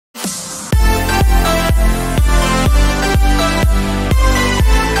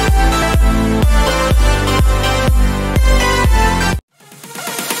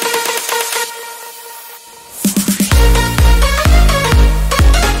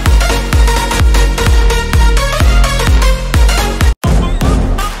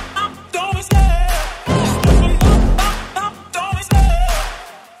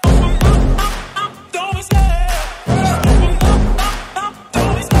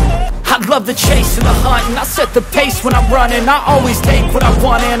love the chase and the hunt, and I set the pace when I'm running. I always take what I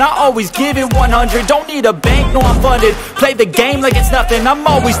want and I always give it 100. Don't need a bank, no I'm funded. Play the game like it's nothing. I'm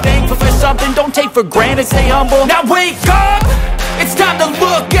always thankful for something. Don't take for granted, stay humble. Now wake up! It's time to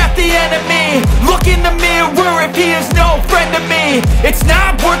look at the enemy. Look in the mirror if he is no friend to me. It's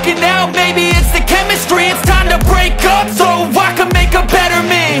not working out, maybe it's the chemistry. It's time to break up so I can make a better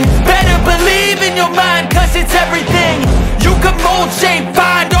me. Better believe in your mind, cause it's everything. You can mold, shape,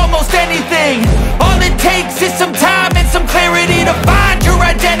 find almost anything. All it takes is some time and some clarity to find your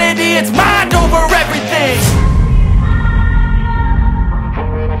identity. It's mind over everything.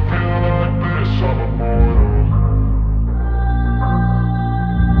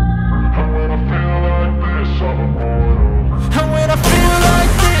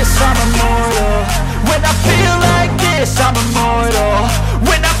 I'm immortal. When I feel like this, I'm immortal.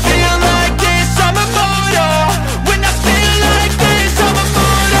 When I feel like this, I'm immortal. When I feel like this, I'm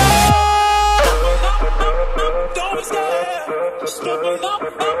immortal. Don't be scared. Just look it up.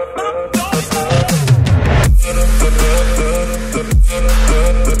 Don't be scared.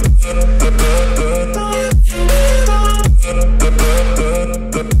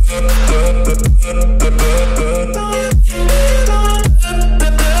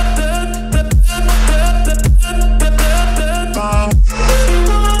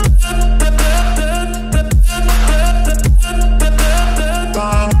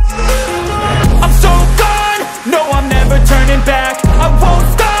 Back. I won't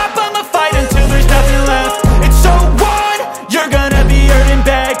stop, I'ma fight until there's nothing left. It's so on, you're gonna be hurting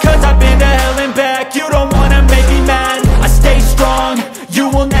bad, cause I've been to hell and back. You don't wanna make me mad, I stay strong, you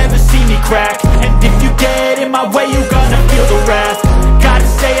will never see me crack. And if you get in my way, you're gonna feel the wrath. Gotta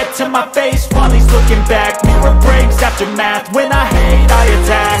say it to my face while he's looking back. Mirror breaks after math, when I hate I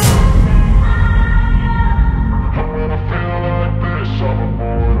attack.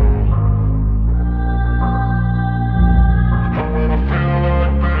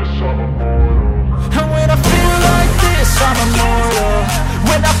 I'm immortal.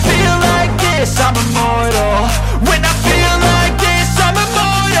 When I feel like this, I'm immortal. When I feel like this, I'm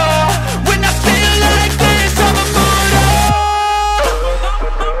immortal. When I feel like this, I'm immortal.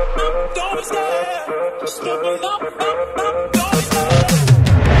 Don't be scared. Just look it up. Don't be scared.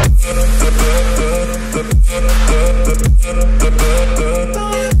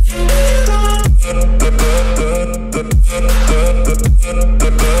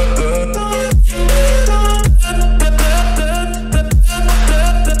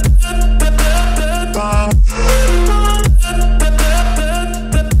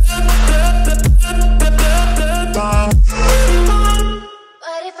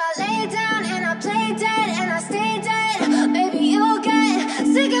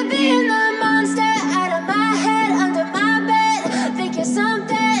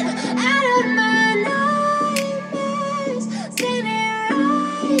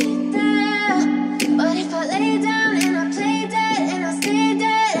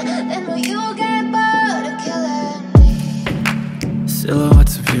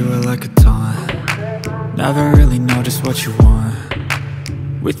 Silhouettes of you are like a taunt. Never really know just what you want.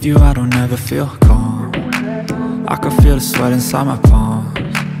 With you I don't ever feel calm. I can feel the sweat inside my palms.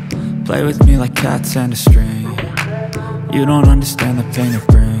 Play with me like cats and a string. You don't understand the pain it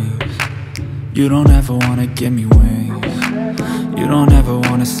brings. You don't ever wanna give me wings. You don't ever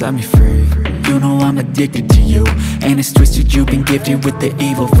wanna set me free. You know I'm addicted to you, and it's twisted, you've been gifted with the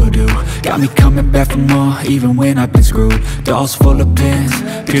evil voodoo. Got me coming back for more, even when I've been screwed. Dolls full of pins,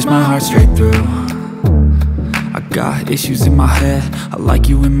 pierce my heart straight through. I got issues in my head, I like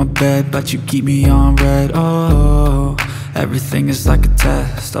you in my bed, but you keep me on red. Oh, everything is like a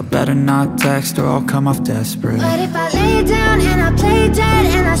test, I better not text or I'll come off desperate. But if I lay down and I play dead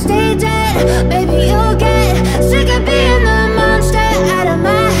and I stay dead, baby you'll get sick of being the monster out of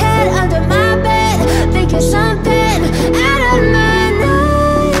my head, under my bed, thinking something out of my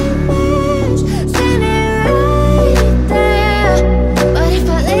nightmares, standing right there. But if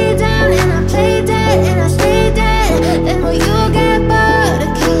I lay down and I play dead and I stay dead, then will you get bored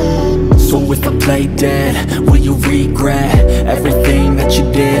of killing me? So if I play dead, will you regret everything that you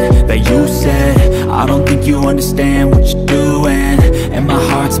did, that you said? I don't think you understand what you're doing, and my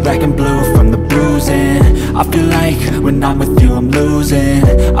heart's black and blue from the bruising. I feel like when I'm with you I'm losing.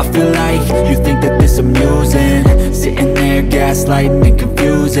 I feel like you think that this amusing, sitting there gaslighting and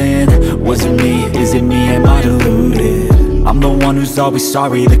confusing. Was it me? Is it me? Am I deluded? I'm the one who's always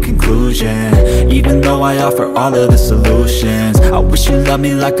sorry, the conclusion, even though I offer all of the solutions. I wish you loved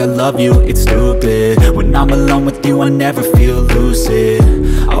me like I love you, it's stupid. When I'm alone with you I never feel lucid.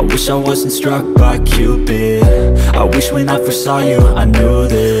 I wish I wasn't struck by Cupid. I wish when I first saw you I knew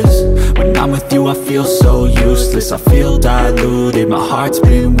this. When I'm with you I feel so useless, I feel diluted, my heart's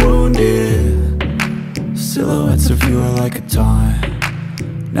been wounded. Silhouettes of you are like a taunt,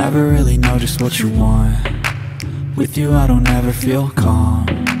 never really know just what you want. With you I don't ever feel calm,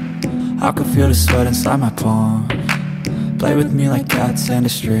 I can feel the sweat inside my palms. Play with me like cats and a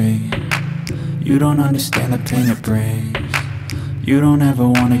string, you don't understand the pain it brings. You don't ever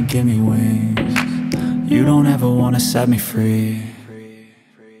wanna give me wings, you don't ever wanna set me free.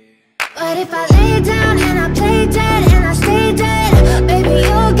 What if I